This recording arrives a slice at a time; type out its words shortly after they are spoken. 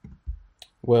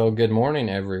Well, good morning,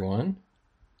 everyone.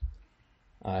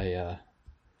 I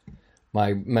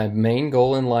my main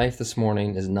goal in life this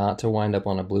morning is not to wind up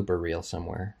on a blooper reel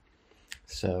somewhere.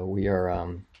 So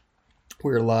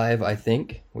we're live. I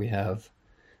think we have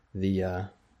the I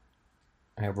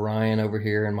have Ryan over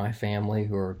here and my family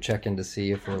who are checking to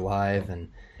see if we're live and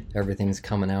everything's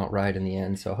coming out right in the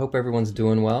end. So I hope everyone's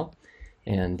doing well.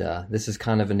 And this is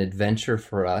kind of an adventure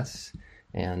for us,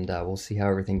 and we'll see how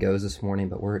everything goes this morning.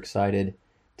 But we're excited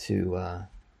to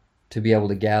be able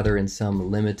to gather in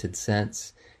some limited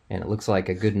sense. And it looks like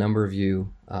a good number of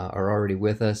you are already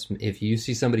with us. If you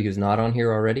see somebody who's not on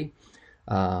here already,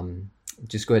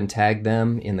 just go ahead and tag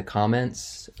them in the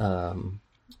comments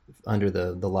under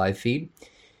the live feed,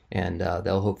 and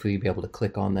they'll hopefully be able to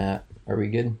click on that. Are we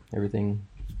good? Everything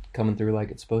coming through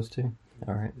like it's supposed to?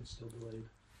 All right. It's still delayed.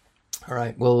 All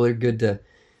right. Well, we're good to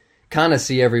kind of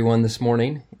see everyone this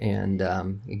morning, and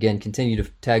again, continue to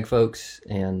tag folks,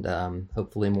 and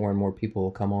hopefully more and more people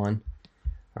will come on.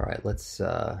 All right, let's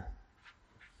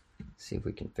see if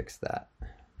we can fix that.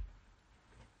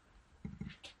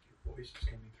 Your voice is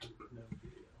coming through, but no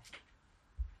video.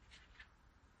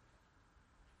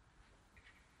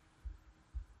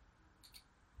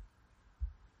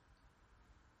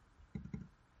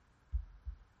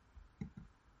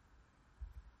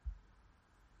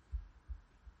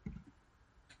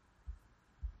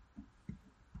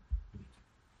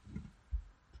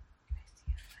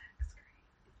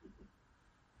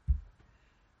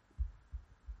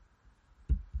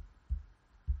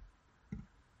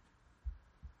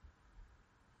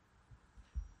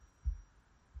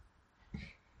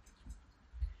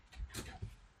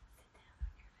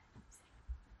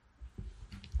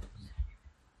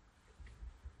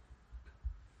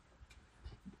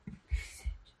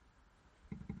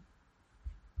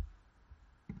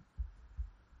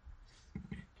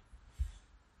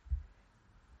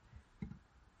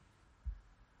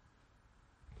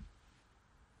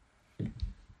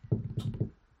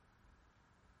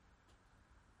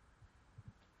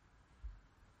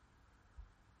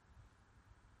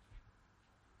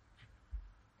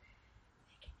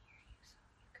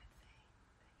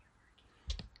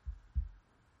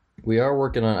 We are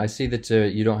working on. I see that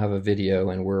you don't have a video,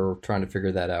 and we're trying to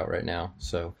figure that out right now.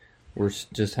 So we're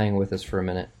just hang with us for a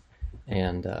minute,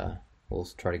 and we'll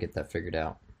try to get that figured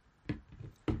out. That's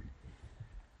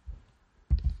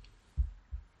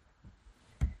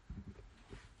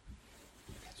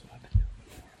what I've been doing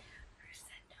before.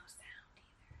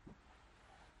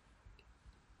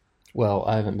 Well,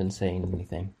 I haven't been saying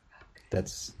anything.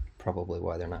 That's probably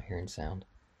why they're not hearing sound.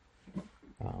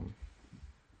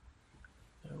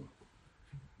 No.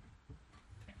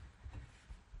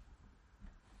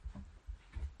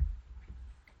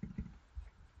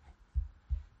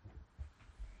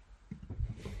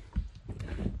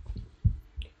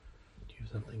 Do you have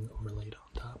something overlaid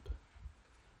on top?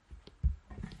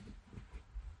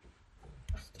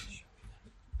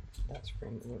 That's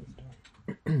framed what it's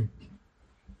doing.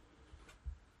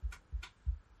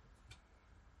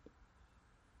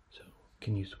 So,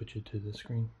 can you switch it to the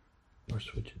screen? Or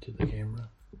switch it to the camera?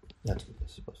 That's what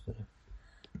this is supposed to do.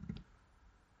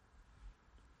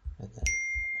 And then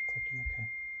clicking OK.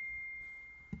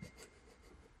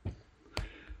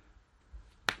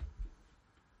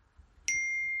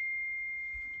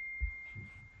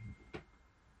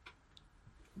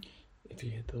 If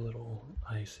you hit the little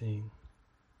icing,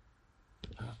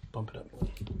 bump it up.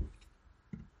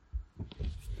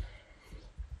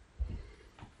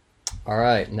 All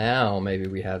right, now maybe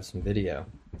we have some video.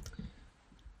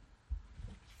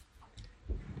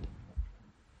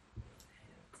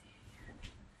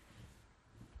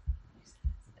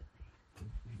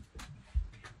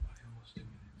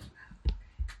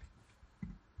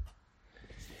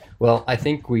 Well, I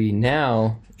think we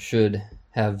now should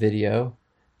have video.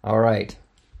 All right,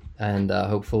 and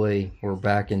hopefully we're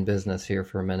back in business here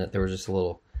for a minute. There was just a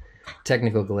little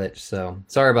technical glitch, so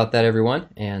sorry about that, everyone,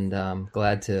 and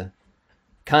glad to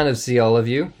kind of see all of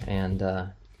you, and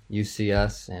you see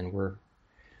us, and we're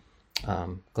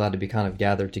glad to be kind of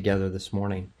gathered together this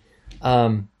morning.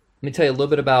 Let me tell you a little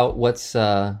bit about what's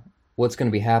going to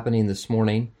be happening this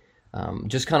morning.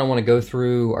 Just kind of want to go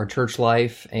through our church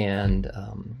life and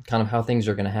kind of how things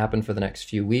are going to happen for the next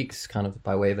few weeks, kind of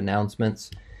by way of announcements.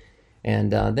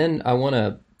 And then I want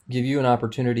to give you an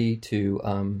opportunity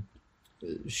to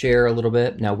share a little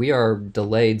bit. Now, we are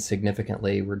delayed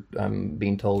significantly. I'm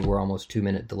being told we're almost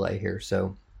 2-minute delay here.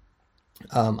 So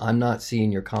I'm not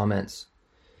seeing your comments.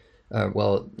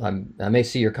 I may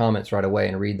see your comments right away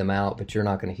and read them out, but you're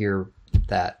not going to hear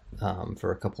that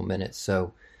for a couple minutes.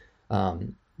 So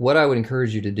what I would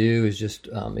encourage you to do is just,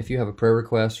 if you have a prayer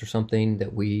request or something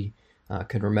that we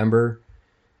could remember,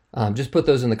 just put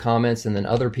those in the comments, and then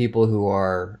other people who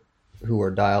are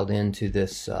dialed into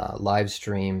this live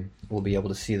stream will be able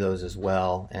to see those as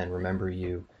well and remember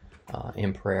you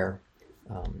in prayer.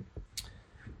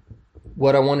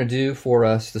 What I want to do for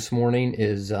us this morning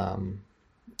is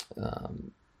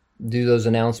do those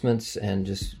announcements and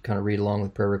just kind of read along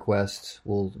with prayer requests.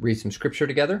 We'll read some scripture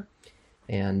together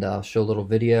and show a little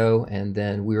video, and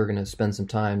then we are going to spend some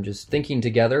time just thinking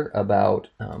together about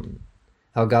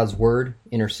how God's Word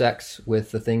intersects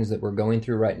with the things that we're going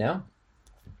through right now,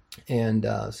 and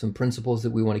some principles that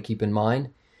we want to keep in mind.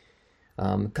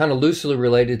 Kind of loosely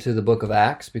related to the book of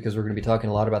Acts, because we're going to be talking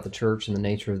a lot about the church and the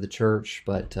nature of the church.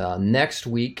 But next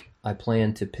week, I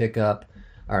plan to pick up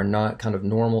our not kind of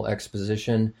normal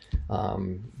exposition,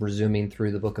 resuming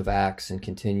through the book of Acts and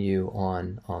continue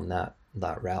on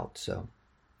that route. So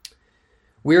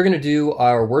we are going to do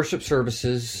our worship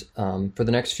services for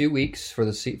the next few weeks for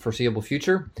the foreseeable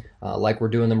future, like we're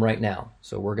doing them right now.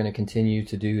 So we're going to continue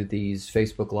to do these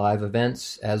Facebook Live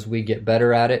events. As we get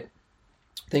better at it,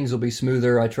 things will be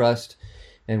smoother, I trust,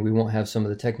 and we won't have some of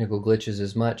the technical glitches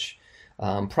as much.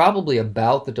 Probably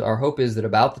our hope is that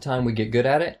about the time we get good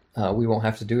at it, we won't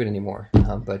have to do it anymore.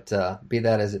 But be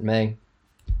that as it may,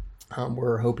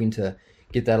 we're hoping to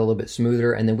get that a little bit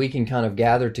smoother, and then we can kind of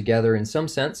gather together in some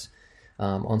sense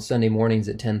on Sunday mornings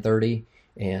at 10:30,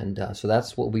 and so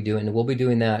that's what we'll be doing. And we'll be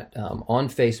doing that on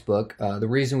Facebook. The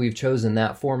reason we've chosen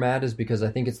that format is because I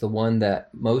think it's the one that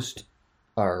most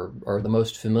are the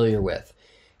most familiar with.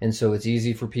 And so it's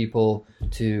easy for people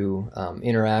to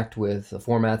interact with a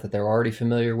format that they're already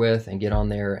familiar with and get on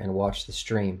there and watch the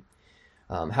stream.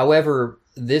 However,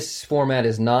 this format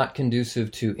is not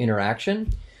conducive to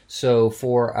interaction. So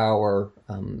for our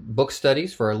book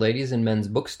studies, for our ladies and men's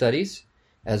book studies,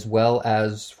 as well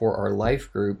as for our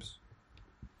life groups,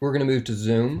 we're going to move to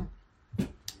Zoom.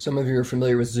 Some of you are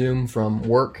familiar with Zoom from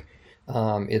work.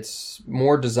 It's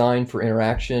more designed for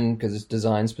interaction because it's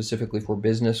designed specifically for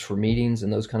business, for meetings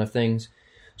and those kind of things.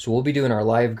 So we'll be doing our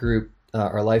life group,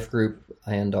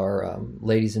 and our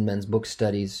ladies and men's book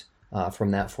studies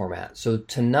from that format. So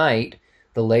tonight,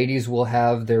 the ladies will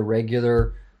have their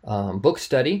regular book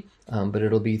study, but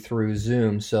it'll be through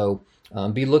Zoom. So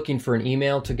be looking for an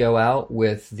email to go out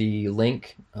with the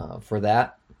link for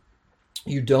that.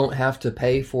 You don't have to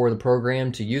pay for the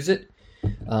program to use it.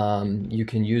 You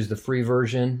can use the free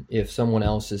version if someone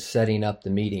else is setting up the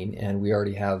meeting, and we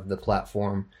already have the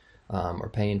platform or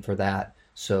paying for that.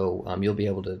 So you'll be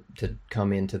able to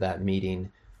come into that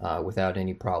meeting without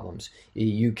any problems.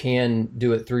 You can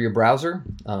do it through your browser,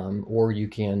 or you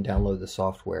can download the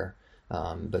software.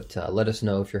 But let us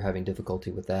know if you're having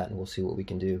difficulty with that, and we'll see what we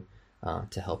can do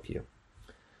to help you.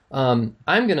 I'm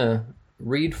going to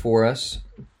read for us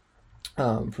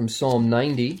from Psalm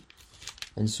 90.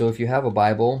 And so if you have a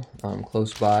Bible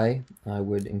close by, I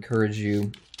would encourage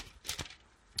you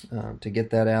to get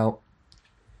that out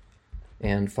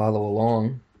and follow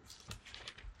along.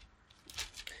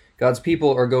 God's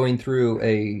people are going through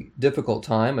a difficult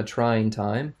time, a trying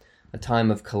time, a time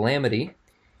of calamity.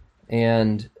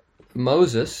 And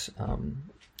Moses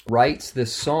writes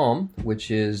this psalm, which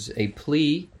is a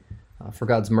plea for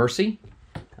God's mercy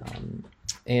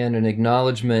and an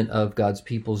acknowledgement of God's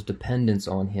people's dependence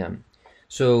on him.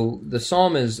 So the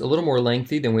psalm is a little more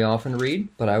lengthy than we often read,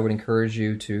 but I would encourage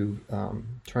you to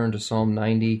turn to Psalm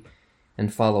 90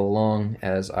 and follow along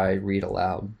as I read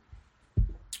aloud.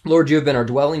 Lord, you have been our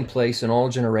dwelling place in all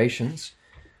generations.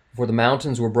 Before the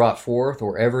mountains were brought forth,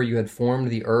 or ever you had formed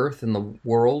the earth and the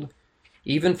world,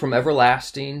 even from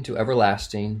everlasting to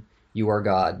everlasting, you are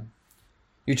God.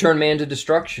 You turn man to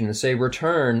destruction and say,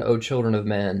 "Return, O children of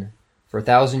men. For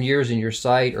 1,000 years in your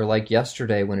sight are like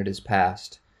yesterday when it is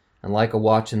past, and like a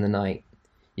watch in the night.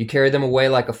 You carry them away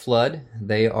like a flood.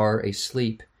 They are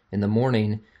asleep. In the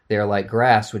morning they are like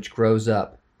grass which grows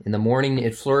up. In the morning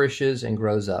it flourishes and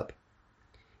grows up.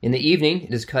 In the evening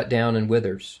it is cut down and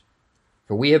withers.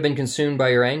 For we have been consumed by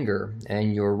your anger,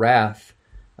 and your wrath,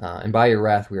 and by your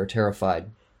wrath we are terrified.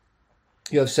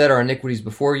 You have set our iniquities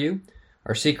before you,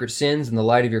 our secret sins in the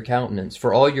light of your countenance.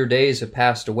 For all your days have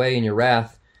passed away in your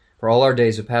wrath. For all our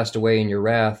days have passed away in your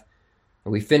wrath,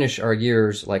 and we finish our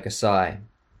years like a sigh.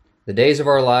 The days of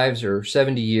our lives are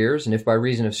 70 years, and if by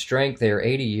reason of strength they are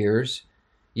 80 years,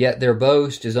 yet their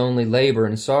boast is only labor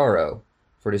and sorrow,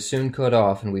 for it is soon cut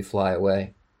off, and we fly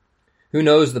away. Who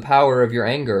knows the power of your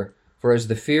anger? For as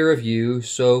the fear of you,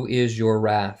 so is your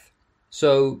wrath.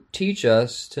 So teach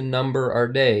us to number our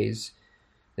days,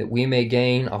 that we may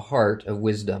gain a heart of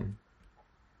wisdom.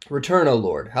 Return, O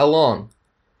Lord, how long?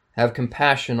 have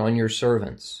compassion on your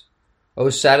servants. O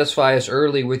satisfy us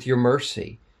early with your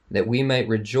mercy, that we may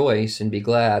rejoice and be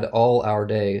glad all our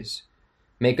days.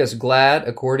 Make us glad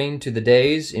according to the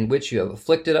days in which you have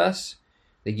afflicted us,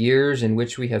 the years in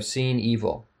which we have seen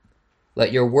evil.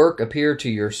 Let your work appear to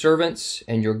your servants,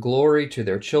 and your glory to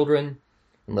their children,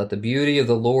 and let the beauty of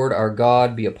the Lord our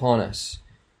God be upon us,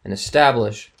 and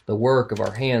establish the work of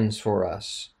our hands for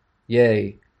us.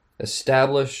 Yea,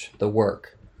 establish the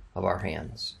work of our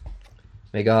hands.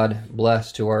 May God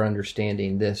bless to our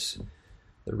understanding this,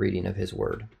 the reading of his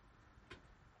word.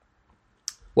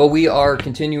 Well, we are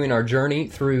continuing our journey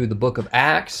through the book of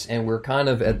Acts, and we're kind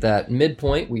of at that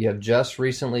midpoint. We have just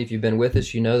recently, if you've been with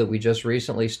us, you know that we just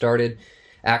recently started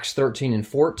Acts 13 and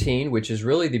 14, which is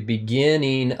really the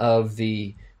beginning of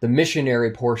the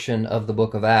missionary portion of the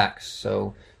book of Acts.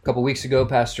 So a couple weeks ago,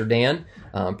 Pastor Dan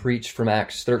preached from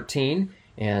Acts 13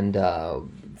 and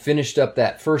finished up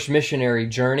that first missionary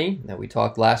journey. Now, we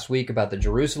talked last week about the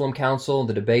Jerusalem Council,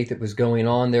 the debate that was going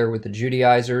on there with the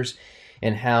Judaizers,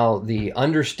 and how the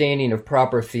understanding of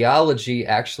proper theology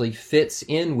actually fits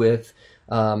in with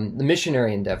the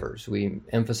missionary endeavors. We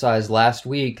emphasized last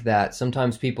week that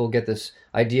sometimes people get this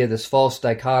idea, this false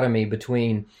dichotomy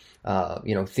between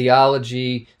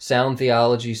theology, sound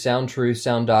truth,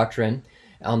 sound doctrine,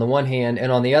 on the one hand,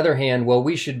 and on the other hand, well,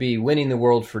 we should be winning the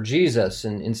world for Jesus,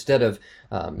 and instead of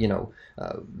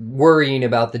worrying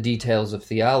about the details of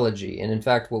theology. And in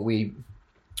fact, what we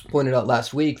pointed out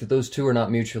last week, that those two are not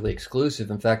mutually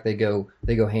exclusive. In fact, they go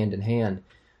hand in hand.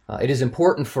 It is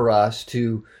important for us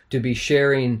to be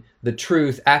sharing the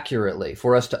truth accurately,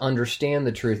 for us to understand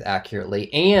the truth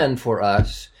accurately, and for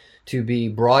us to be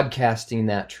broadcasting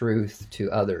that truth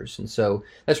to others. And so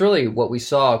that's really what we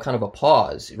saw, kind of a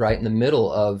pause right in the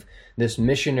middle of this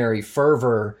missionary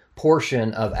fervor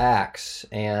portion of Acts,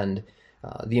 and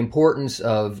the importance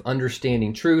of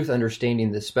understanding truth,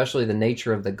 understanding especially the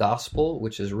nature of the gospel,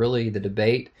 which is really the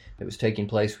debate that was taking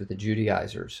place with the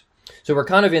Judaizers. So we're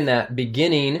kind of in that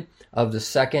beginning of the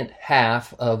second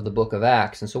half of the book of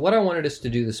Acts. And so what I wanted us to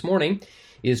do this morning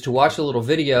is to watch a little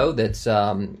video that's,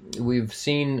 we've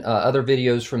seen other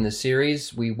videos from this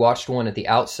series. We watched one at the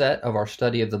outset of our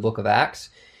study of the book of Acts,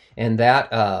 and that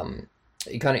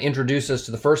it kind of introduced us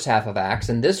to the first half of Acts.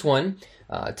 And this one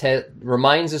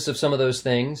reminds us of some of those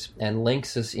things and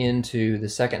links us into the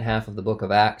second half of the book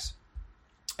of Acts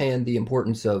and the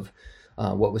importance of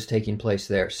what was taking place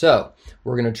there. So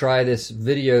we're going to try this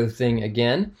video thing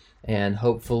again, and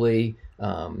hopefully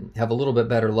have a little bit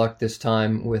better luck this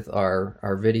time with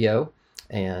our video,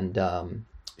 and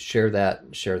share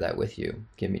that with you.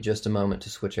 Give me just a moment to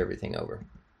switch everything over.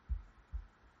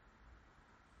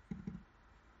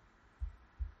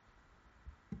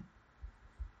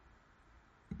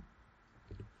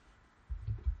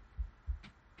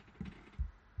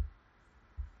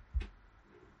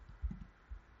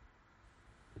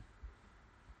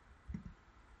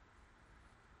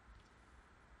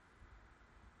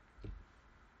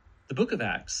 The book of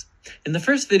Acts. In the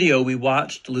first video, we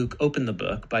watched Luke open the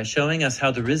book by showing us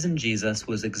how the risen Jesus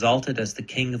was exalted as the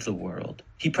King of the world.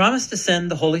 He promised to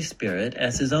send the Holy Spirit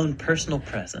as his own personal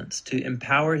presence to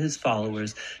empower his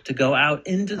followers to go out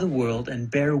into the world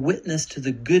and bear witness to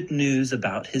the good news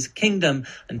about his kingdom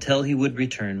until he would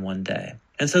return one day.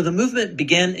 And so the movement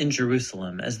began in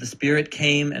Jerusalem as the Spirit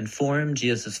came and formed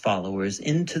Jesus' followers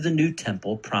into the new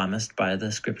temple promised by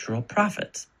the scriptural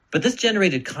prophets. But this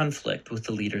generated conflict with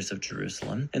the leaders of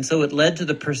Jerusalem, and so it led to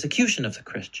the persecution of the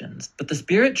Christians. But the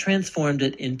Spirit transformed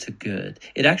it into good.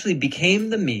 It actually became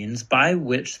the means by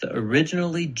which the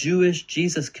originally Jewish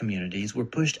Jesus communities were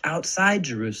pushed outside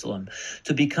Jerusalem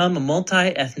to become a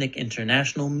multi-ethnic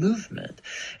international movement.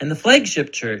 And the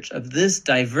flagship church of this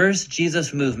diverse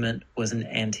Jesus movement was in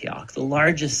Antioch, the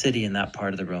largest city in that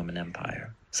part of the Roman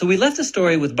Empire. So we left the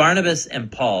story with Barnabas and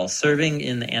Paul serving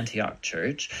in the Antioch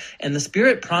church, and the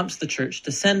Spirit prompts the church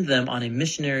to send them on a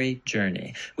missionary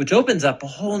journey, which opens up a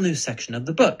whole new section of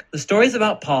the book. The story is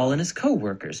about Paul and his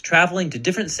co-workers traveling to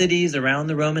different cities around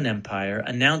the Roman Empire,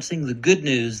 announcing the good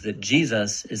news that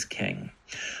Jesus is king.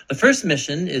 The first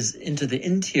mission is into the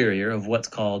interior of what's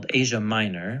called Asia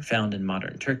Minor, found in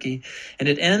modern Turkey, and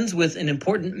it ends with an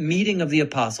important meeting of the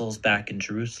apostles back in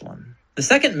Jerusalem. The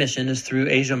second mission is through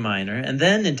Asia Minor and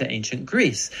then into ancient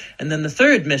Greece. And then the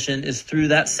third mission is through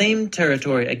that same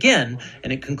territory again,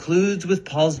 and it concludes with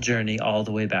Paul's journey all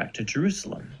the way back to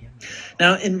Jerusalem.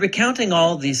 Now, in recounting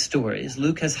all these stories,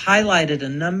 Luke has highlighted a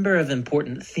number of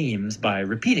important themes by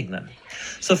repeating them.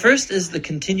 So first is the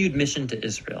continued mission to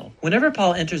Israel. Whenever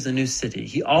Paul enters a new city,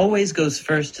 he always goes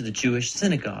first to the Jewish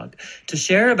synagogue to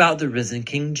share about the risen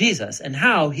King Jesus and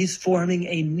how he's forming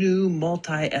a new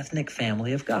multi-ethnic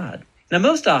family of God. Now,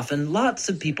 most often, lots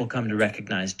of people come to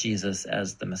recognize Jesus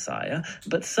as the Messiah,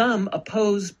 but some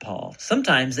oppose Paul.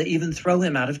 Sometimes they even throw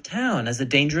him out of town as a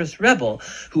dangerous rebel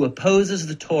who opposes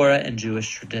the Torah and Jewish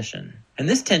tradition. And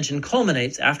this tension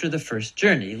culminates after the first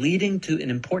journey, leading to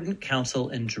an important council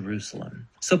in Jerusalem.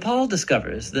 So Paul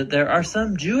discovers that there are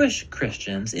some Jewish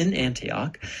Christians in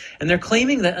Antioch, and they're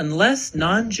claiming that unless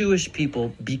non-Jewish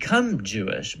people become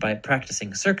Jewish by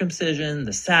practicing circumcision,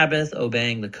 the Sabbath,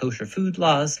 obeying the kosher food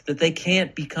laws, that they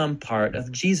can't become part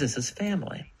of Jesus'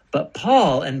 family. But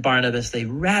Paul and Barnabas, they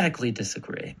radically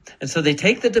disagree. And so they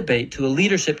take the debate to a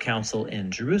leadership council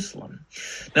in Jerusalem.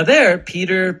 Now there,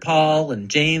 Peter, Paul, and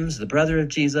James, the brother of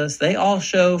Jesus, they all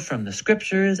show from the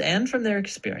scriptures and from their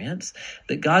experience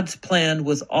that God's plan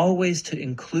was always to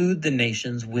include the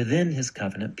nations within his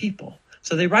covenant people.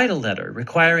 So they write a letter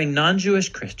requiring non-Jewish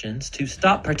Christians to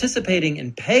stop participating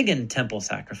in pagan temple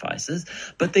sacrifices,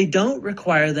 but they don't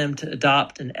require them to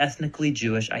adopt an ethnically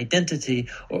Jewish identity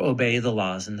or obey the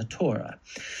laws in the Torah.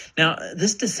 Now,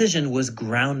 this decision was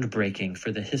groundbreaking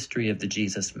for the history of the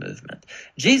Jesus movement.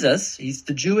 Jesus, he's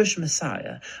the Jewish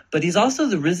Messiah, but he's also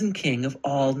the risen King of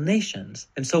all nations.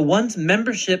 And so one's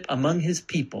membership among his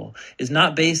people is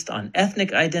not based on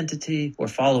ethnic identity or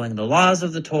following the laws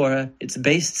of the Torah. It's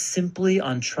based simply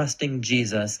on trusting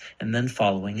Jesus and then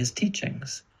following his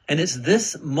teachings. And it's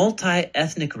this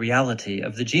multi-ethnic reality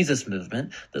of the Jesus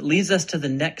movement that leads us to the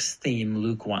next theme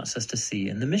Luke wants us to see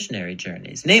in the missionary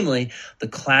journeys, namely the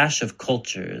clash of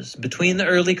cultures between the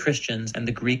early Christians and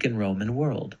the Greek and Roman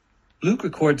world. Luke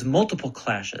records multiple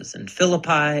clashes in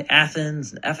Philippi,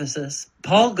 Athens, and Ephesus.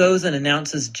 Paul goes and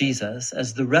announces Jesus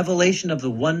as the revelation of the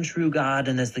one true God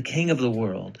and as the King of the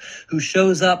world, who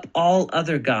shows up all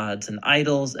other gods and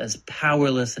idols as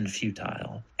powerless and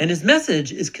futile. And his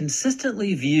message is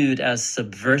consistently viewed as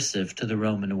subversive to the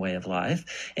Roman way of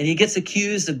life, and he gets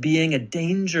accused of being a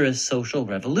dangerous social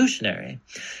revolutionary.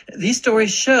 These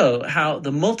stories show how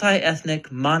the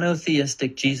multi-ethnic,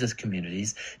 monotheistic Jesus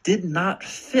communities did not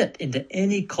fit into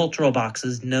any cultural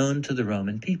boxes known to the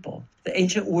Roman people. The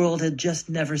ancient world had just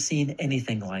never seen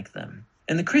anything like them.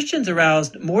 And the Christians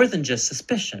aroused more than just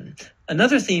suspicion.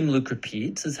 Another theme Luke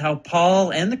repeats is how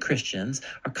Paul and the Christians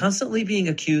are constantly being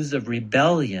accused of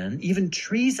rebellion, even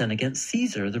treason against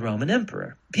Caesar, the Roman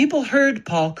emperor. People heard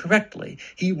Paul correctly.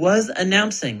 He was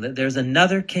announcing that there's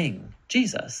another king,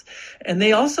 Jesus. And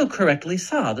they also correctly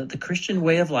saw that the Christian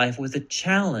way of life was a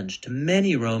challenge to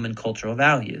many Roman cultural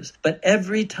values. But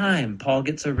every time Paul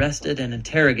gets arrested and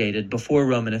interrogated before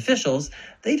Roman officials,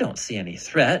 they don't see any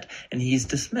threat, and he's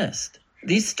dismissed.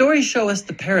 These stories show us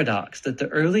the paradox that the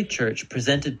early church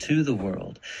presented to the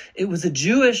world. It was a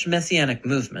Jewish messianic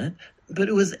movement, but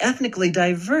it was ethnically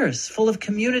diverse, full of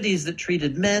communities that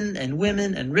treated men and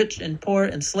women and rich and poor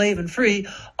and slave and free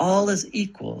all as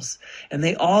equals. And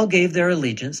they all gave their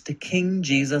allegiance to King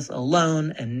Jesus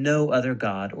alone and no other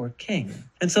god or king.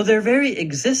 And so their very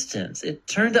existence, it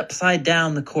turned upside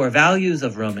down the core values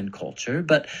of Roman culture,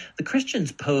 but the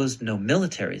Christians posed no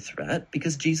military threat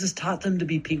because Jesus taught them to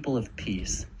be people of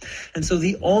peace. And so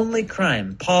the only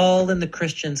crime Paul and the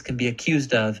Christians can be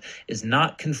accused of is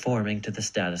not conforming to the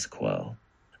status quo.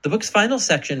 The book's final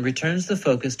section returns the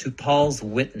focus to Paul's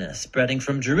witness, spreading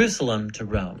from Jerusalem to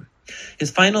Rome.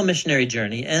 His final missionary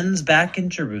journey ends back in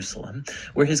Jerusalem,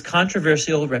 where his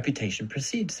controversial reputation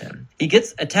precedes him. He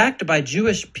gets attacked by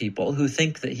Jewish people who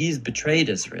think that he's betrayed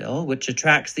Israel, which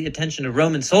attracts the attention of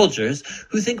Roman soldiers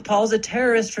who think Paul's a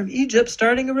terrorist from Egypt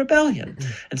starting a rebellion.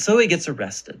 And so he gets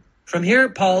arrested. From here,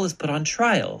 Paul is put on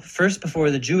trial, first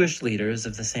before the Jewish leaders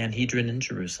of the Sanhedrin in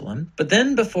Jerusalem, but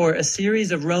then before a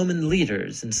series of Roman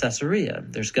leaders in Caesarea.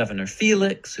 There's Governor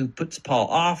Felix, who puts Paul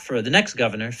off for the next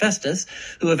governor, Festus,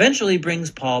 who eventually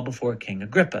brings Paul before King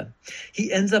Agrippa.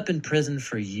 He ends up in prison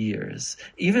for years,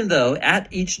 even though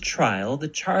at each trial the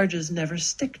charges never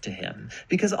stick to him,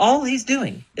 because all he's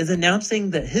doing is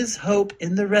announcing that his hope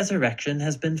in the resurrection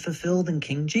has been fulfilled in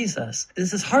King Jesus.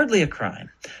 This is hardly a crime,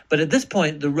 but at this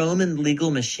point the Roman legal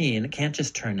machine can't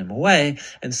just turn him away,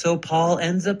 and so Paul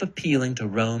ends up appealing to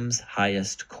Rome's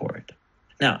highest court.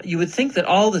 Now, you would think that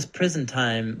all this prison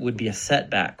time would be a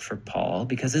setback for Paul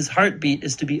because his heartbeat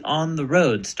is to be on the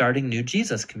road starting new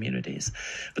Jesus communities.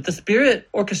 But the Spirit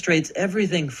orchestrates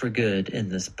everything for good in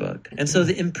this book. And so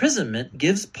the imprisonment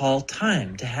gives Paul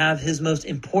time to have his most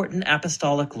important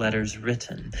apostolic letters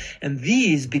written. And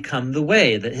these become the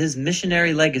way that his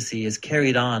missionary legacy is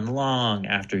carried on long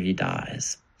after he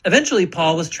dies. Eventually,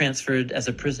 Paul was transferred as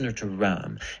a prisoner to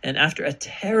Rome, and after a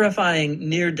terrifying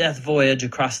near-death voyage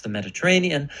across the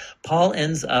Mediterranean, Paul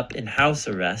ends up in house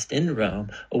arrest in Rome,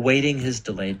 awaiting his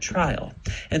delayed trial.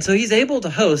 And so he's able to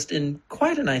host, in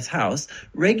quite a nice house,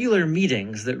 regular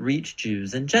meetings that reach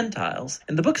Jews and Gentiles.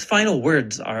 And the book's final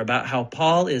words are about how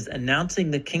Paul is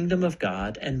announcing the kingdom of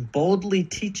God and boldly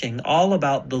teaching all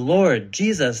about the Lord,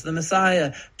 Jesus, the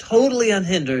Messiah, totally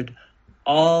unhindered,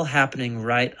 all happening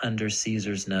right under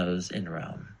Caesar's nose in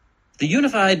Rome. The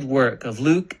unified work of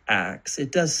Luke, Acts,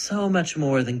 it does so much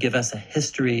more than give us a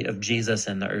history of Jesus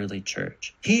and the early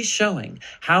church. He's showing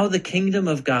how the kingdom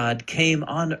of God came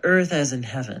on earth as in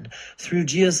heaven, through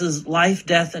Jesus' life,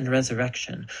 death, and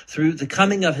resurrection, through the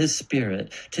coming of his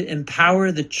Spirit, to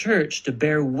empower the church to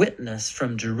bear witness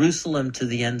from Jerusalem to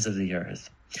the ends of the earth.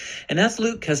 And as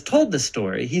Luke has told the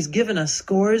story, he's given us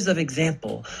scores of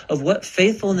examples of what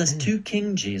faithfulness to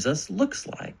King Jesus looks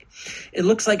like. It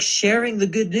looks like sharing the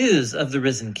good news of the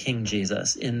risen King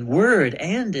Jesus in word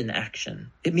and in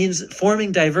action. It means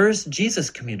forming diverse Jesus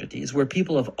communities where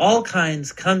people of all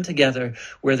kinds come together,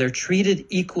 where they're treated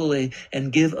equally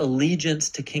and give allegiance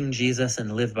to King Jesus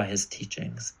and live by his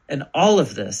teachings. And all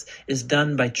of this is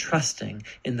done by trusting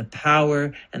in the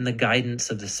power and the guidance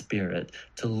of the Spirit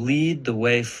to lead the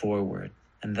way forward.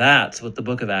 And that's what the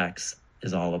book of Acts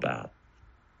is all about.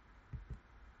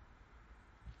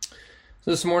 So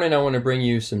this morning I want to bring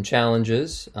you some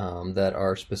challenges that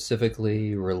are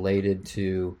specifically related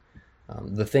to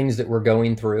the things that we're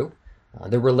going through.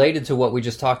 They're related to what we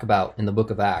just talked about in the book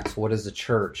of Acts. What is the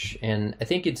church? And I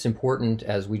think it's important,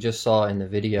 as we just saw in the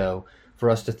video, for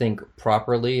us to think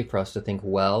properly, for us to think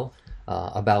well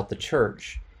about the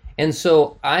church. And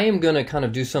so I am going to kind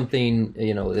of do something,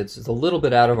 it's a little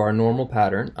bit out of our normal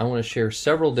pattern. I want to share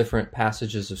several different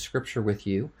passages of Scripture with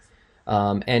you.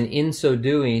 And in so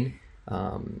doing,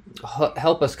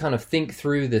 help us kind of think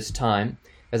through this time.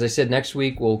 As I said, next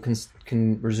week we'll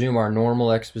can resume our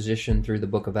normal exposition through the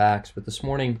book of Acts. But this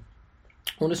morning,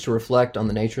 I want us to reflect on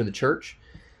the nature of the church,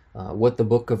 what the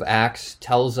book of Acts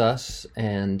tells us,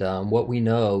 and what we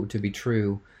know to be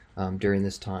true during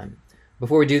this time.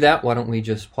 Before we do that, why don't we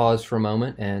just pause for a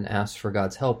moment and ask for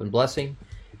God's help and blessing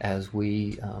as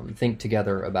we think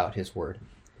together about His Word.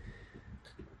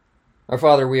 Our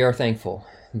Father, we are thankful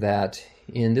that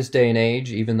in this day and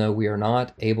age, even though we are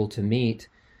not able to meet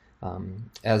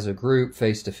as a group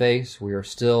face-to-face, we are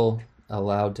still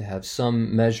allowed to have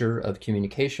some measure of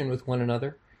communication with one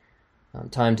another,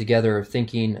 time together of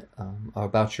thinking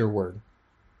about your Word.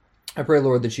 I pray,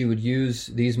 Lord, that you would use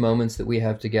these moments that we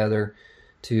have together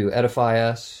to edify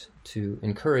us, to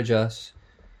encourage us.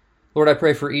 Lord, I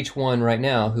pray for each one right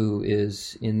now who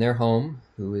is in their home,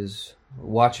 who is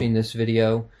watching this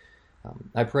video.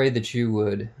 I pray that you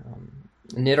would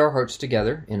knit our hearts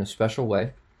together in a special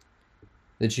way,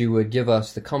 that you would give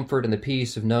us the comfort and the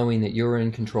peace of knowing that you're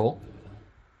in control,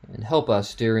 and help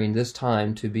us during this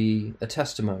time to be a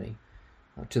testimony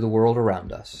to the world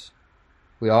around us.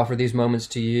 We offer these moments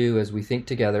to you as we think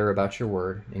together about your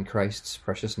word in Christ's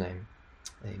precious name.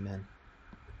 Amen.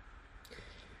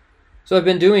 So I've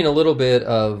been doing a little bit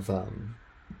of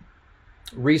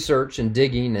research and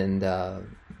digging, and a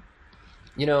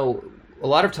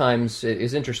lot of times it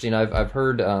is interesting. I've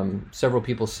heard several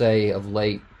people say of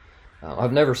late,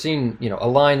 I've never seen a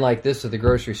line like this at the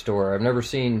grocery store. I've never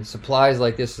seen supplies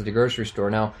like this at the grocery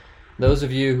store. Now, those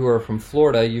of you who are from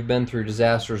Florida, you've been through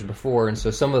disasters before, and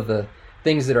so some of the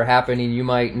things that are happening, you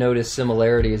might notice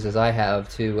similarities, as I have,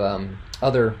 to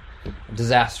other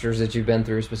disasters that you've been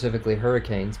through, specifically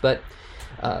hurricanes. But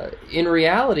in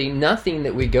reality, nothing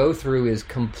that we go through is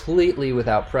completely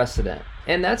without precedent.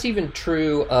 And that's even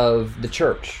true of the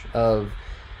church. As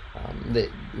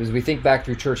we think back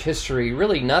through church history,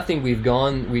 really nothing we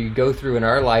go through in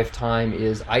our lifetime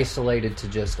is isolated to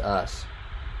just us.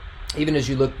 Even as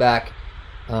you look back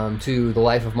to the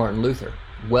life of Martin Luther,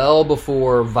 well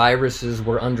before viruses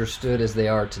were understood as they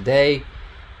are today,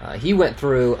 he went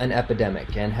through an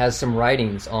epidemic and has some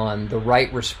writings on the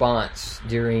right response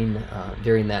during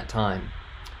that time.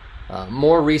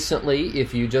 More recently,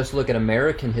 if you just look at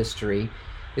American history,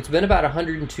 it's been about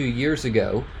 102 years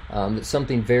ago that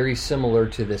something very similar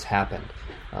to this happened.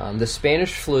 The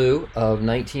Spanish flu of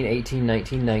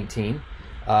 1918-1919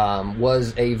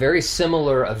 was a very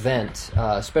similar event,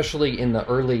 especially in the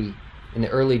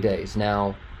early days.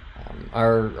 Now,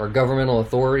 our governmental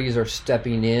authorities are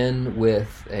stepping in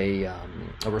with a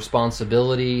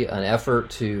responsibility, an effort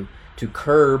to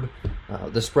curb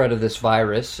the spread of this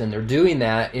virus, and they're doing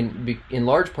that in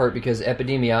large part because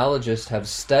epidemiologists have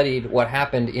studied what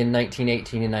happened in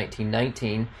 1918 and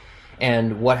 1919,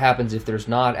 and what happens if there's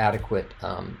not adequate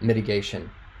mitigation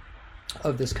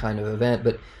of this kind of event.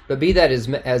 But be that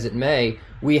as it may,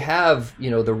 we have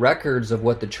the records of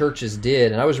what the churches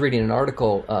did, and I was reading an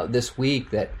article this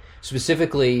week that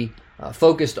specifically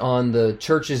focused on the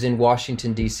churches in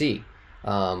Washington, D.C.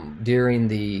 During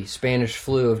the Spanish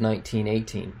flu of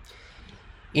 1918.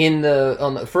 On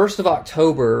the 1st of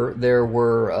October, there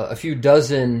were a few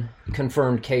dozen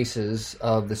confirmed cases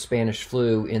of the Spanish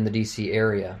flu in the D.C.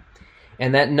 area.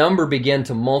 And that number began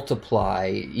to multiply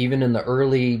even in the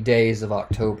early days of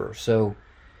October. So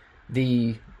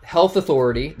the health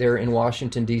authority there in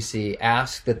Washington, D.C.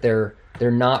 asked that there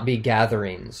not be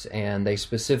gatherings, and they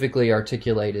specifically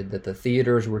articulated that the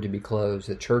theaters were to be closed,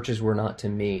 that churches were not to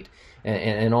meet,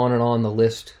 and on the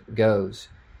list goes.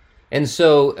 And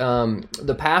so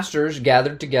the pastors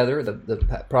gathered together,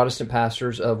 the Protestant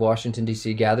pastors of Washington,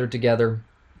 D.C. gathered together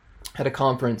at a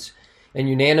conference and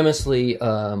unanimously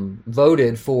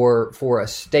voted for a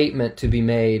statement to be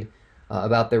made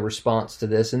about their response to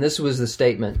this. And this was the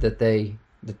statement that they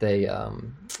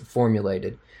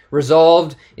formulated.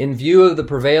 Resolved, in view of the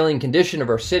prevailing condition of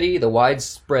our city, the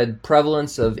widespread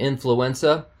prevalence of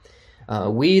influenza,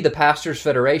 we, the Pastors'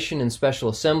 Federation and Special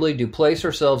Assembly, do place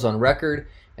ourselves on record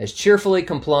as cheerfully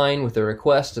complying with the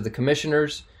request of the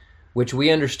commissioners, which we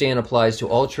understand applies to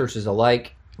all churches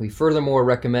alike. We furthermore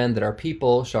recommend that our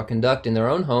people shall conduct in their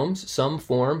own homes some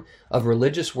form of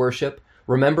religious worship,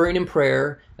 remembering in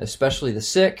prayer, especially the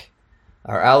sick,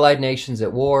 our allied nations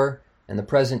at war, and the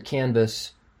present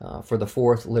canvass for the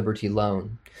Fourth Liberty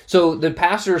Loan. So the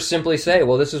pastors simply say,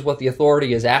 well, this is what the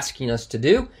authority is asking us to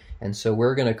do, and so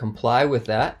we're going to comply with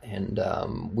that, and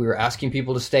we're asking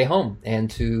people to stay home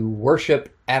and to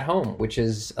worship at home, which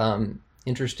is,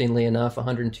 interestingly enough,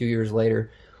 102 years later,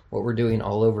 what we're doing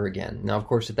all over again. Now, of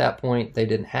course, at that point, they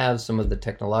didn't have some of the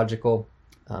technological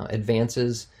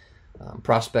advances,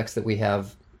 prospects that we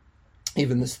have,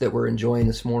 even that we're enjoying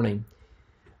this morning.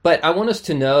 But I want us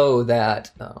to know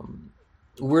that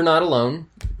we're not alone.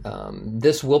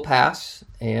 This will pass,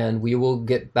 and we will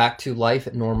get back to life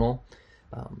at normal.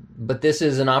 But this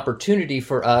is an opportunity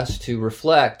for us to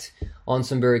reflect on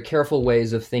some very careful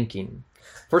ways of thinking.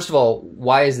 First of all,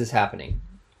 why is this happening?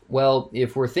 Well,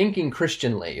 if we're thinking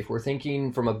Christianly, if we're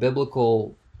thinking from a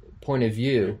biblical point of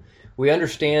view, we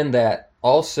understand that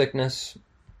all sickness,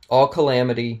 all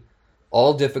calamity,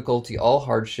 all difficulty, all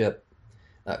hardship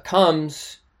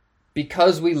comes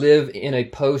because we live in a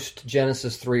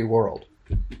post-Genesis 3 world.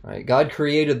 Right? God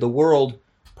created the world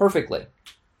perfectly.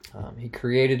 He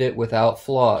created it without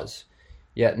flaws.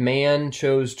 Yet man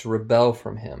chose to rebel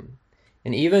from him.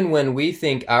 And even when we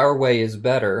think our way is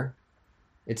better,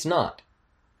 it's not.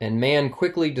 And man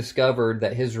quickly discovered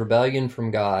that his rebellion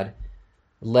from God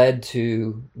led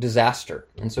to disaster.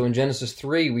 And so in Genesis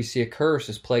 3, we see a curse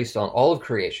is placed on all of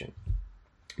creation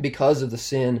because of the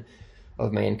sin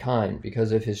of mankind,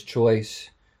 because of his choice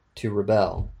to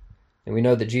rebel. And we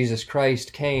know that Jesus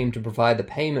Christ came to provide the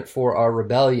payment for our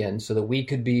rebellion so that we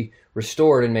could be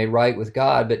restored and made right with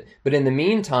God. But in the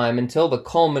meantime, until the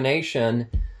culmination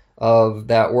of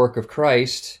that work of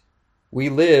Christ, we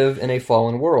live in a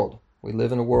fallen world. We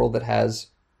live in a world that has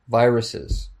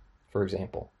viruses, for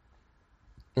example.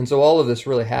 And so all of this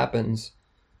really happens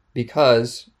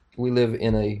because we live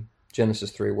in a Genesis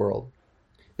 3 world.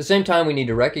 At the same time, we need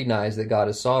to recognize that God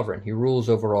is sovereign. He rules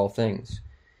over all things.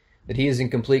 That he is in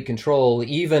complete control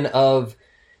even of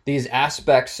these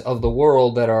aspects of the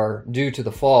world that are due to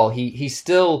the fall. He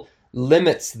still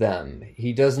limits them.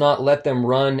 He does not let them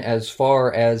run as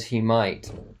far as he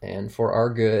might. And for our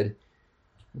good,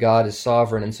 God is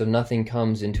sovereign, and so nothing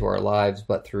comes into our lives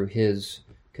but through his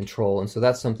control. And so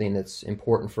that's something that's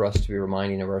important for us to be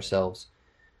reminding of ourselves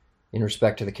in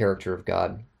respect to the character of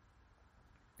God.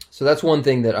 So that's one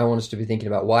thing that I want us to be thinking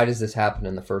about. Why does this happen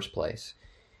in the first place?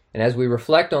 And as we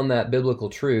reflect on that biblical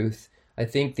truth, I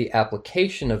think the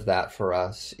application of that for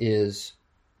us is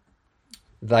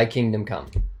thy kingdom come,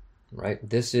 right?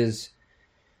 This is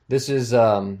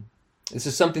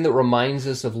something that reminds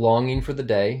us of longing for the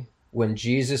day when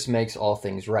Jesus makes all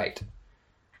things right,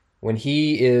 when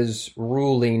he is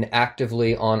ruling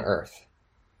actively on earth,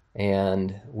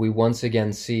 and we once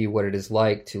again see what it is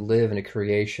like to live in a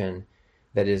creation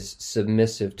that is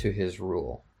submissive to his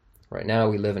rule. Right now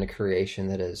we live in a creation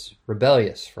that is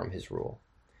rebellious from his rule.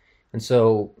 And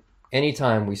so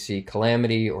anytime we see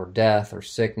calamity or death or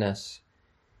sickness,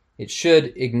 it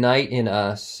should ignite in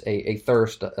us a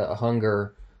thirst, a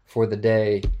hunger for the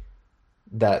day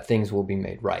that things will be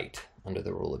made right under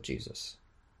the rule of Jesus.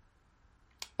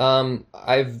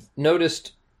 I've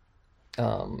noticed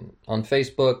on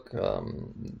Facebook,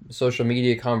 social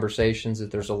media conversations,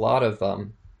 that there's a lot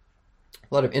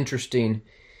of interesting,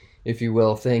 if you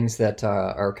will, things that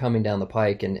are coming down the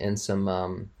pike, and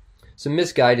some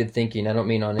misguided thinking. I don't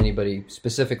mean on anybody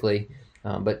specifically,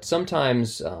 but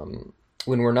sometimes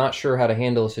when we're not sure how to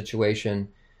handle a situation,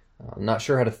 not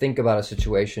sure how to think about a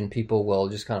situation, people will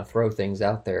just kind of throw things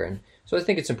out there. And so I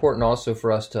think it's important also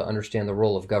for us to understand the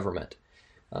role of government.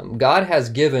 God has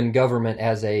given government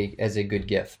as a good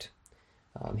gift.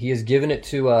 He has given it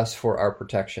to us for our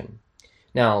protection.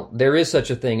 Now, there is such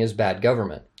a thing as bad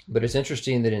government, but it's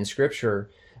interesting that in Scripture,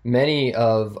 many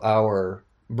of our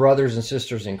brothers and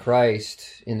sisters in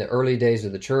Christ in the early days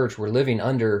of the church were living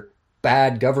under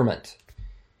bad government.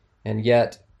 And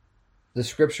yet, the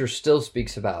Scripture still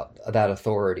speaks about that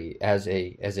authority as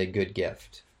a good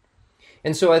gift.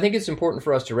 And so I think it's important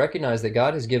for us to recognize that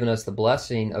God has given us the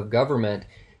blessing of government,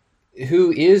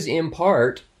 who is in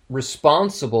part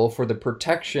responsible for the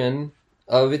protection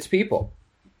of its people.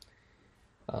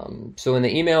 So in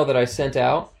the email that I sent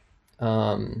out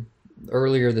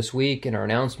earlier this week in our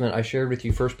announcement, I shared with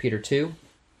you 1 Peter 2,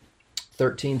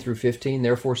 13 through 15.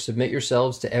 Therefore submit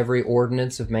yourselves to every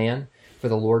ordinance of man for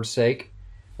the Lord's sake,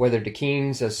 whether to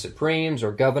kings as supremes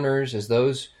or governors as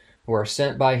those who are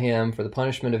sent by him for the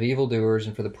punishment of evildoers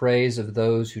and for the praise of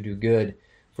those who do good.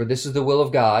 For this is the will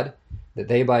of God,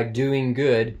 that by doing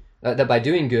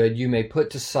good you may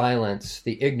put to silence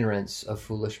the ignorance of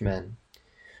foolish men.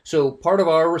 So part of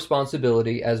our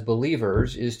responsibility as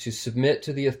believers is to submit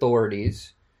to the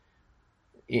authorities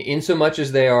insomuch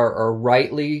as they are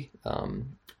rightly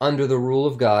under the rule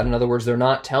of God. In other words, they're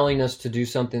not telling us to do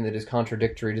something that is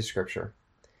contradictory to Scripture.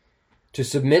 To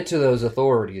submit to those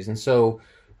authorities. And so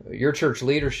your church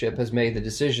leadership has made the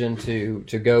decision to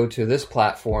go to this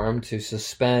platform to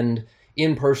suspend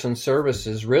in-person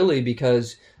services, really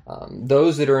because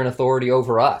those that are in authority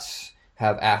over us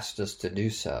have asked us to do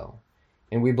so.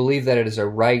 And we believe that it is a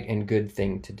right and good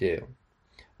thing to do.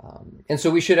 And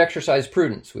so we should exercise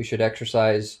prudence. We should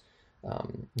exercise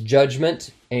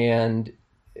judgment, and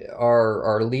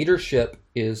our leadership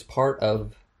is part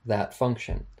of that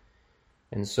function.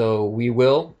 And so we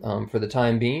will, for the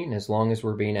time being, as long as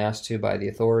we're being asked to by the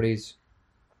authorities,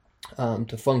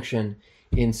 to function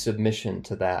in submission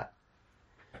to that.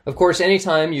 Of course,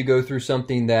 anytime you go through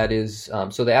something that is,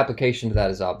 so the application to that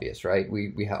is obvious, right?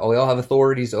 We all have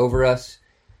authorities over us.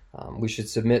 We should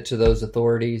submit to those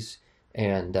authorities.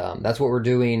 And that's what we're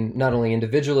doing, not only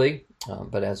individually,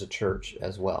 but as a church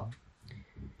as well.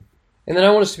 And then I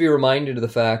want us to be reminded of the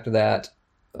fact that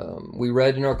we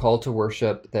read in our call to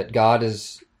worship that God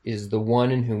is the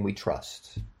one in whom we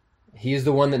trust. He is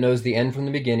the one that knows the end from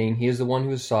the beginning. He is the one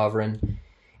who is sovereign.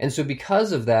 And so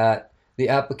because of that, the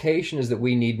application is that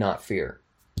we need not fear.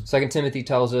 2 Timothy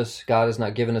tells us God has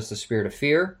not given us the spirit of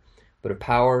fear, but of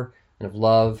power and of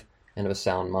love and of a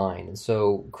sound mind. And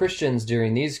so Christians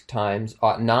during these times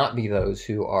ought not be those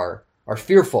who are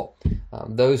fearful,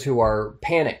 those who are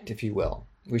panicked, if you will.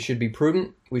 We should be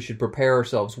prudent. We should prepare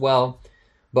ourselves well.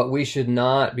 But we should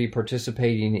not be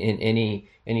participating in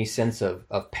any sense of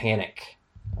panic.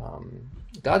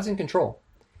 God's in control.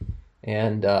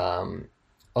 And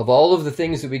of all of the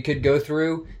things that we could go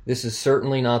through, this is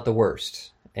certainly not the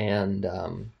worst. And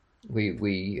we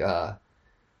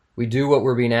do what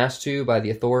we're being asked to by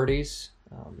the authorities.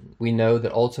 We know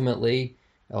that ultimately,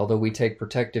 although we take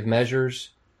protective measures,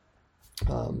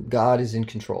 God is in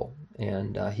control.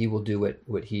 And he will do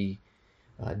what he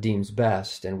deems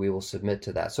best, and we will submit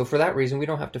to that. So for that reason, we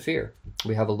don't have to fear.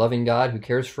 We have a loving God who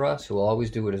cares for us, who will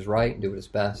always do what is right and do what is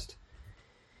best.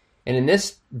 And in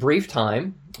this brief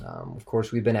time, of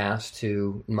course, we've been asked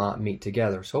to not meet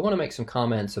together. So I want to make some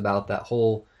comments about that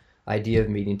whole idea of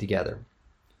meeting together.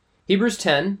 Hebrews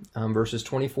 10, verses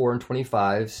 24 and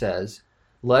 25 says,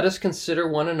 "Let us consider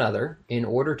one another in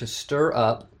order to stir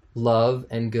up love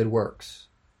and good works,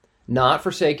 not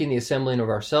forsaking the assembling of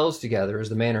ourselves together as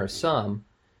the manner of some,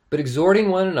 but exhorting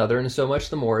one another, and so much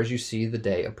the more as you see the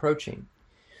day approaching."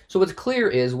 So what's clear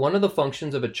is one of the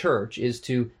functions of a church is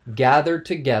to gather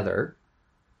together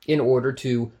in order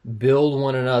to build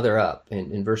one another up.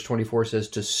 In verse 24 says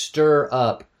to stir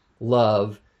up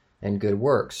love and good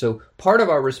works. So part of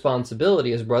our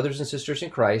responsibility as brothers and sisters in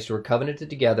Christ who are covenanted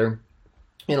together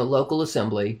in a local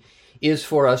assembly is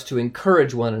for us to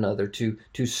encourage one another,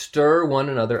 to stir one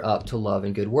another up to love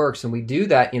and good works. And we do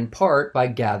that in part by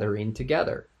gathering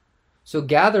together. So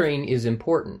gathering is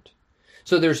important.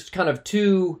 So there's kind of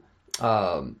two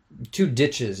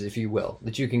ditches, if you will,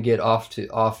 that you can get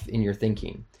off in your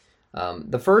thinking.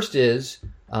 The first is,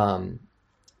 the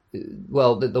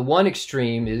one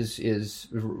extreme is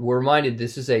we're reminded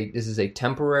this is a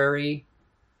temporary,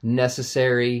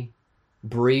 necessary,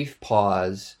 brief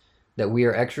pause that we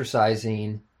are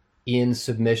exercising in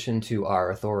submission to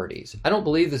our authorities. I don't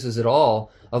believe this is at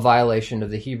all a violation of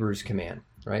the Hebrews command,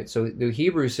 right? So the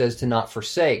Hebrews says to not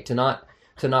forsake, to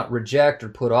not reject or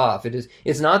put off.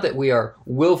 It's not that we are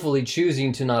willfully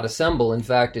choosing to not assemble. In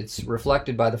fact, it's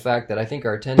reflected by the fact that I think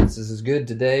our attendance is as good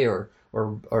today or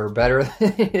better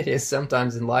than it is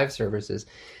sometimes in live services.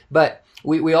 But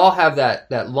we all have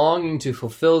that longing to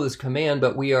fulfill this command,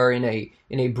 but we are in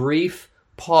a brief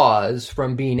pause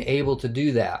from being able to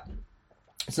do that.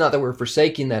 It's not that we're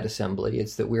forsaking that assembly,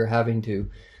 it's that we're having to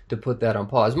put that on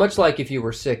pause. Much like if you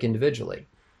were sick individually.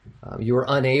 You are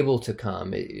unable to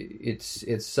come. It's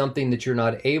something that you're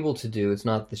not able to do. It's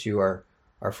not that you are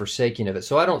forsaking of it.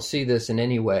 So I don't see this in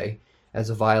any way as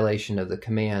a violation of the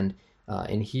command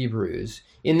in Hebrews.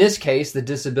 In this case, the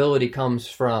disability comes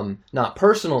from not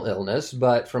personal illness,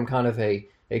 but from kind of a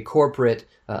corporate,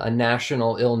 a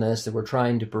national illness that we're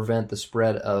trying to prevent the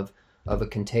spread of a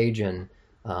contagion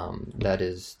that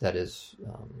is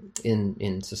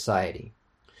in society.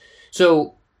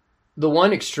 So the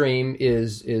one extreme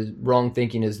is wrong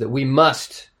thinking, is that we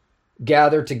must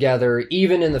gather together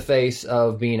even in the face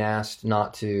of being asked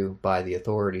not to by the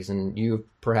authorities. And you've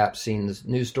perhaps seen the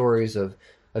news stories of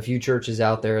a few churches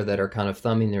out there that are kind of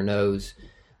thumbing their nose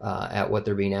at what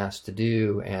they're being asked to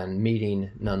do and meeting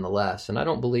nonetheless. And I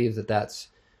don't believe that that's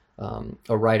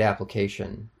a right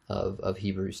application of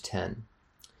Hebrews 10.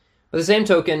 By the same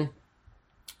token,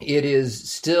 it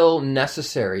is still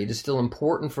necessary, it is still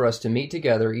important for us to meet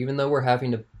together, even though we're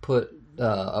having to put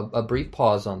a brief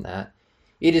pause on that.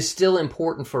 It is still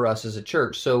important for us as a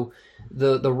church. So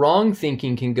the wrong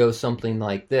thinking can go something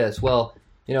like this. Well,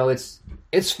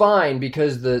 it's fine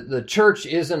because the church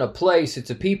isn't a place, it's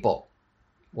a people.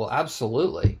 Well,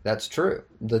 absolutely, that's true.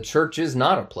 The church is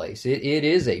not a place. It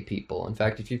is a people. In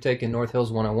fact, if you've taken North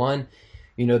Hills 101,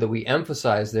 you know that we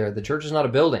emphasize there, the church is not a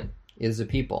building, it is a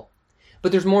people.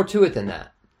 But there's more to it than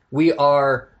that. We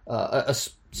are a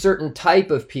certain type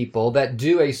of people that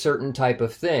do a certain type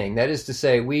of thing. That is to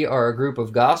say, we are a group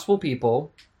of gospel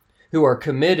people who are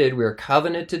committed, we are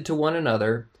covenanted to one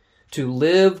another to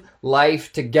live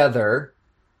life together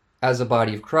as a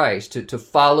body of Christ, to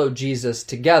follow Jesus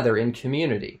together in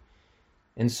community.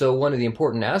 And so one of the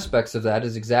important aspects of that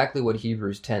is exactly what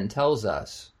Hebrews 10 tells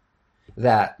us,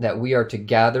 that we are to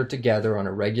gather together on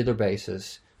a regular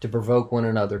basis to provoke one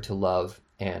another to love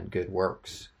and good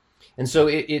works. And so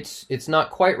it's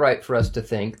not quite right for us to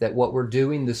think that what we're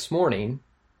doing this morning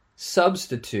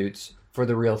substitutes for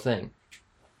the real thing.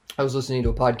 I was listening to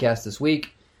a podcast this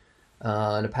week,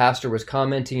 and a pastor was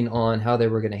commenting on how they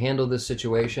were going to handle this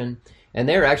situation, and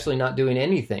they're actually not doing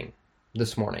anything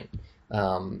this morning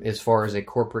as far as a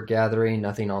corporate gathering,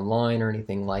 nothing online or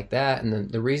anything like that.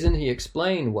 And the reason he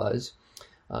explained was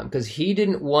because he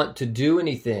didn't want to do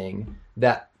anything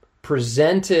that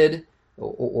presented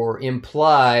or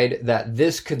implied that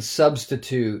this could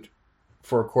substitute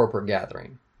for a corporate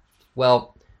gathering.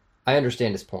 Well, I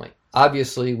understand his point.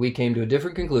 Obviously, we came to a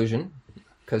different conclusion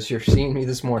because you're seeing me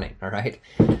this morning, all right?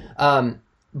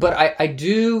 But I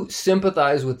do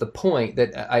sympathize with the point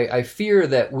that I fear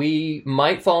that we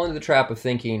might fall into the trap of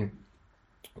thinking,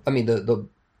 the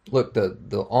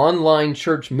online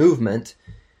church movement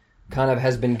kind of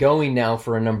has been going now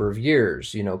for a number of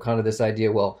years, kind of this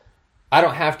idea, well, I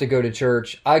don't have to go to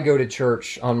church. I go to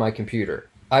church on my computer.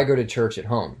 I go to church at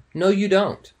home. No, you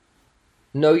don't.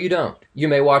 No, you don't. You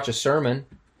may watch a sermon.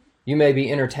 You may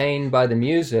be entertained by the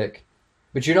music,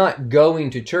 but you're not going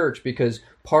to church, because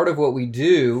part of what we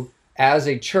do as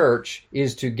a church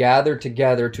is to gather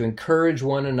together, to encourage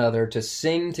one another, to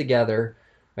sing together.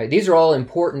 Right? These are all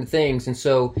important things. And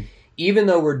so even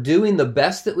though we're doing the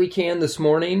best that we can this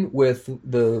morning with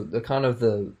the kind of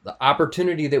the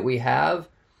opportunity that we have,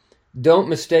 don't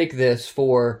mistake this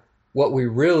for what we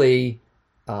really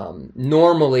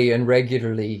normally and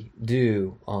regularly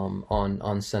do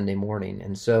on Sunday morning.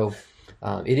 And so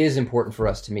it is important for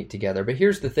us to meet together. But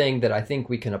here's the thing that I think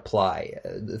we can apply,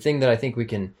 the thing that I think we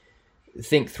can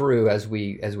think through as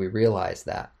we realize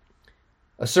that.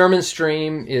 A sermon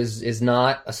stream is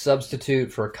not a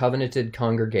substitute for a covenanted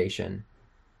congregation.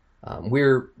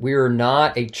 We're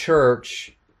not a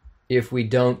church if we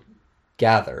don't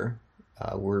gather.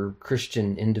 We're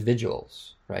Christian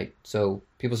individuals, right? So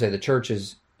people say the church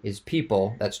is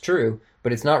people. That's true,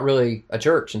 but it's not really a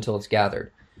church until it's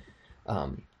gathered.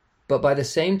 But But by the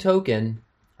same token,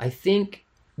 I think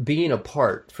being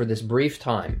apart for this brief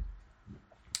time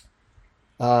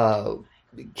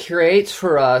creates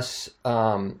for us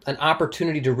an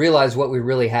opportunity to realize what we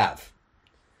really have,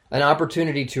 an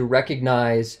opportunity to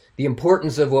recognize the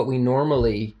importance of what we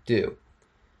normally do.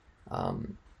 I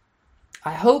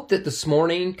hope that this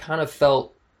morning kind of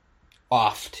felt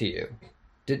off to you.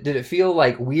 Did it feel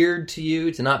like weird to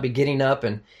you to not be getting up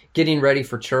and getting ready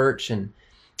for church? And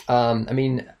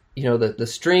the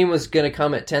stream was going to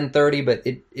come at 10:30, but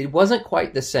it wasn't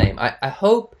quite the same. I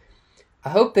hope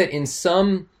that in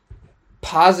some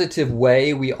positive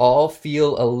way we all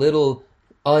feel a little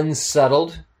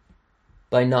unsettled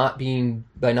by not being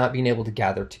able to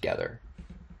gather together.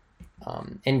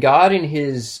 And God, in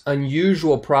His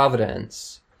unusual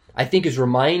providence, I think is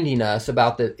reminding us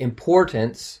about the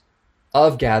importance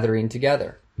of gathering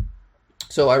together.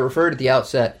 So I referred at the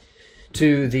outset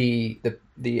to the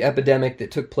epidemic that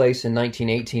took place in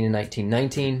 1918 and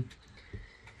 1919.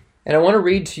 And I want to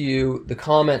read to you the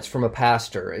comments from a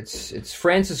pastor. It's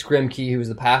Francis Grimke, who was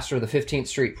the pastor of the 15th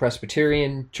Street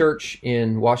Presbyterian Church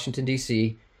in Washington,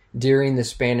 D.C. during the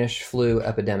Spanish flu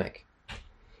epidemic.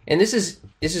 And this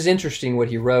is interesting what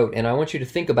he wrote, and I want you to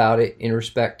think about it in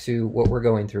respect to what we're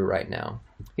going through right now.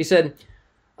 He said,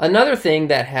 "Another thing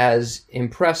that has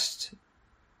impressed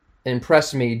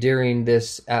me during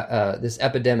this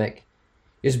epidemic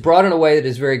is brought in a way that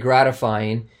is very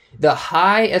gratifying, the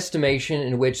high estimation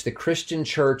in which the Christian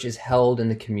church is held in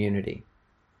the community,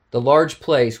 the large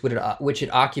place which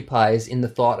it occupies in the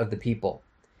thought of the people.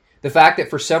 The fact that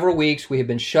for several weeks we have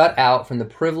been shut out from the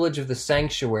privilege of the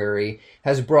sanctuary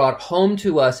has brought home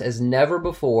to us as never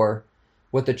before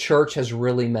what the church has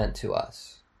really meant to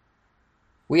us.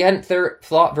 We hadn't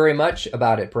thought very much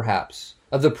about it, perhaps,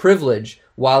 of the privilege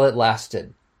while it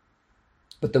lasted.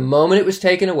 But the moment it was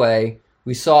taken away,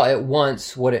 we saw at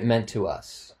once what it meant to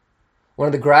us. One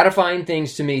of the gratifying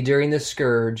things to me during this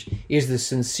scourge is the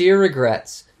sincere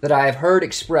regrets that I have heard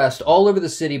expressed all over the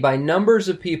city by numbers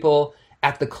of people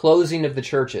at the closing of the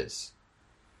churches.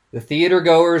 The theater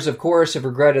goers, of course, have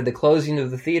regretted the closing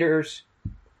of the theaters.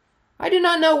 I do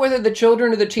not know whether the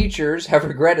children or the teachers have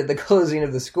regretted the closing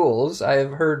of the schools. I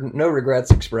have heard no regrets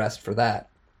expressed for that.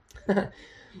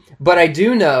 But I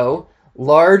do know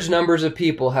large numbers of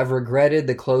people have regretted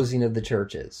the closing of the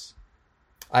churches.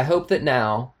 I hope that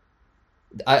now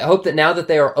that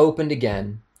they are opened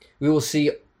again, we will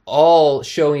see all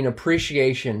showing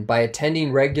appreciation by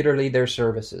attending regularly their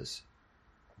services.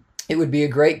 It would be a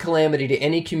great calamity to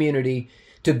any community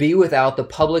to be without the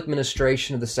public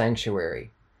ministration of the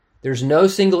sanctuary. There's no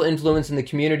single influence in the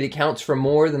community that counts for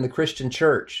more than the Christian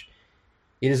church.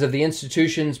 It is of the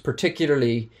institutions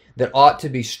particularly that ought to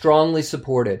be strongly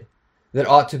supported, that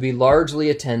ought to be largely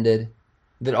attended,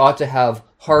 that ought to have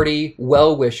hearty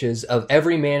well wishes of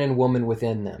every man and woman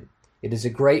within them. It is a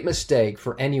great mistake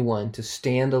for anyone to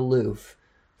stand aloof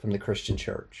from the Christian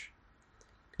church."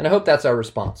 And I hope that's our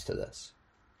response to this.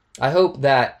 I hope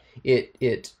that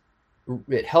it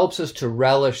helps us to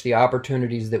relish the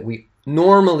opportunities that we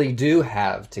normally do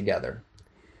have together,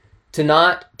 to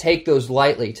not take those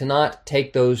lightly, to not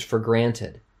take those for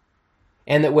granted,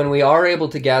 and that when we are able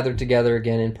to gather together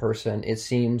again in person, it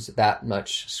seems that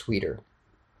much sweeter.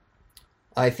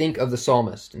 I think of the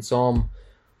psalmist in Psalm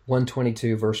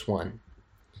 122, verse 1.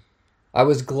 "I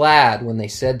was glad when they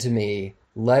said to me,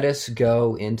 'Let us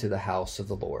go into the house of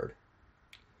the Lord.'"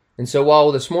 And so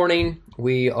while this morning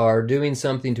we are doing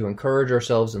something to encourage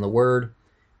ourselves in the Word,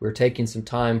 we're taking some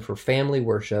time for family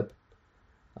worship,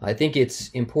 I think it's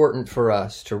important for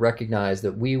us to recognize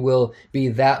that we will be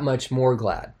that much more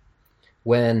glad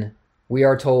when we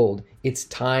are told it's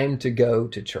time to go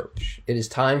to church. It is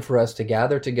time for us to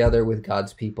gather together with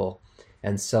God's people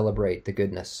and celebrate the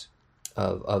goodness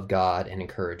of God and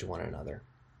encourage one another.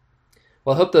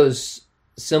 Well, I hope those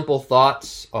simple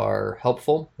thoughts are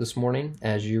helpful this morning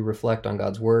as you reflect on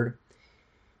God's Word.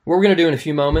 What we're going to do in a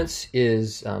few moments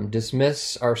is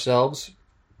dismiss ourselves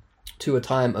to a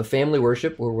time of family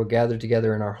worship where we'll gather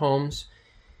together in our homes.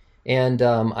 And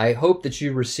I hope that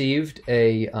you received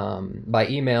by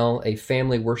email a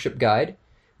family worship guide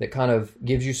that kind of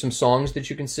gives you some songs that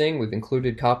you can sing. We've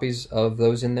included copies of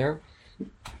those in there.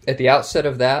 At the outset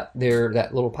of that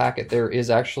little packet, there is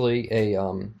actually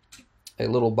a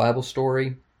little Bible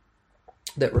story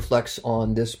that reflects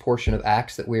on this portion of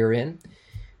Acts that we are in,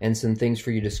 and some things for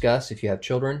you to discuss if you have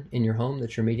children in your home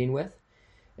that you're meeting with.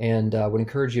 And I would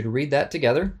encourage you to read that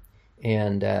together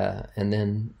and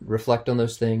then reflect on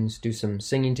those things, do some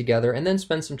singing together, and then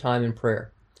spend some time in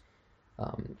prayer.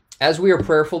 As we are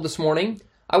prayerful this morning,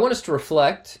 I want us to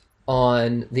reflect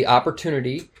on the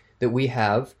opportunity that we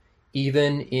have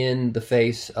even in the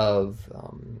face of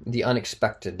the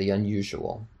unexpected, the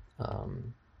unusual.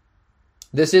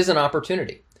 This is an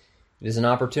opportunity. It is an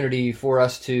opportunity for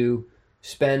us to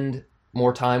spend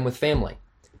more time with family,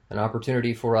 an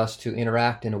opportunity for us to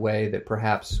interact in a way that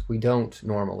perhaps we don't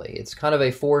normally. It's kind of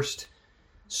a forced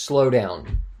slow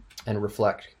down and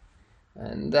reflect.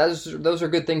 And those are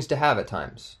good things to have at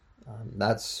times.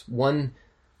 That's one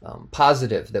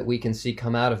positive that we can see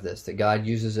come out of this, that God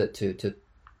uses it to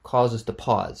cause us to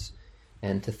pause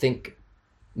and to think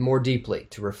more deeply,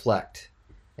 to reflect.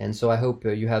 And so I hope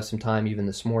you have some time even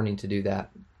this morning to do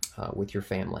that with your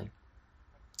family.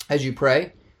 As you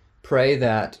pray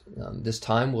that this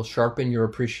time will sharpen your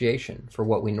appreciation for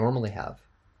what we normally have.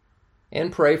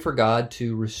 And pray for God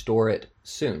to restore it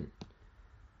soon.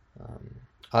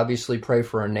 Obviously pray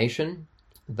for our nation,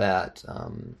 that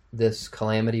this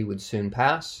calamity would soon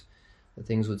pass, that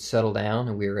things would settle down,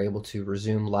 and we are able to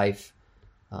resume life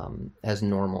as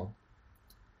normal.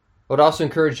 I would also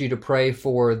encourage you to pray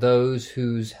for those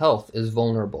whose health is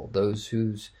vulnerable, those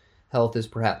whose health is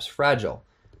perhaps fragile.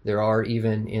 There are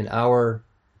even in our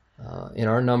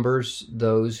numbers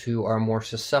those who are more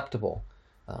susceptible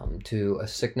to a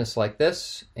sickness like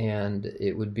this, and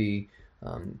it would be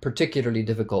particularly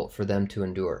difficult for them to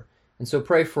endure. And so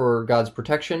pray for God's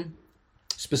protection,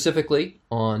 specifically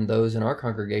on those in our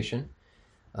congregation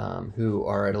who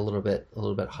are at a little bit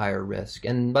higher risk.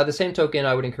 And by the same token,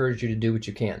 I would encourage you to do what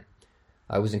you can.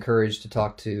 I was encouraged to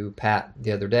talk to Pat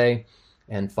the other day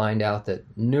and find out that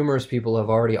numerous people have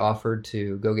already offered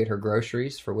to go get her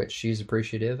groceries, for which she's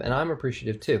appreciative, and I'm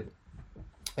appreciative too.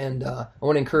 And I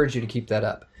want to encourage you to keep that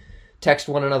up. Text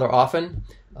one another often,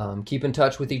 keep in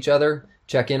touch with each other,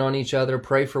 check in on each other,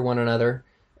 pray for one another,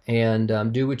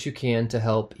 and do what you can to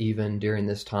help even during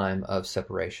this time of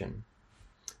separation.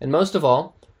 And most of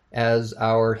all, as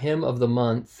our hymn of the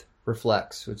month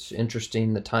reflects, which is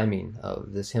interesting, the timing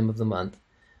of this hymn of the month,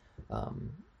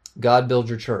 God build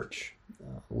your church.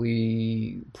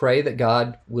 We pray that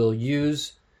God will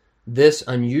use this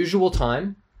unusual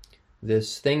time,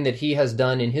 this thing that he has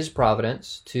done in his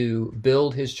providence, to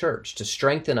build his church, to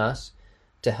strengthen us,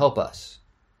 to help us.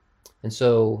 And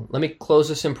so let me close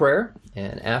this in prayer,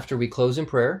 and after we close in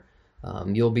prayer,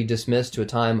 you'll be dismissed to a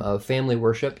time of family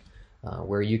worship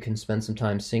where you can spend some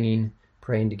time singing,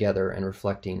 praying together, and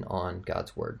reflecting on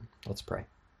God's word. Let's pray.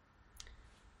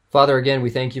 Father, again, we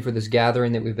thank you for this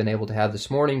gathering that we've been able to have this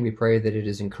morning. We pray that it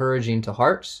is encouraging to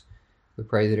hearts. We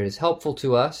pray that it is helpful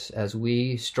to us as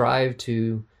we strive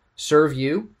to serve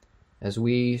you, as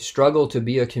we struggle to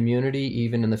be a community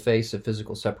even in the face of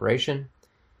physical separation.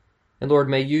 And Lord,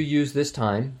 may you use this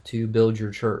time to build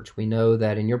your church. We know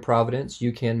that in your providence,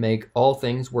 you can make all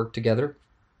things work together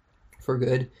for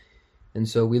good. And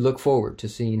so we look forward to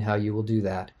seeing how you will do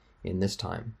that in this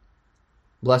time.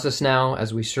 Bless us now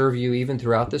as we serve you even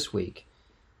throughout this week.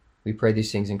 We pray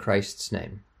these things in Christ's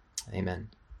name. Amen.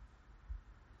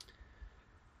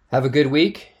 Have a good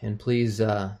week, and please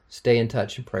stay in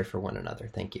touch and pray for one another.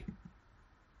 Thank you.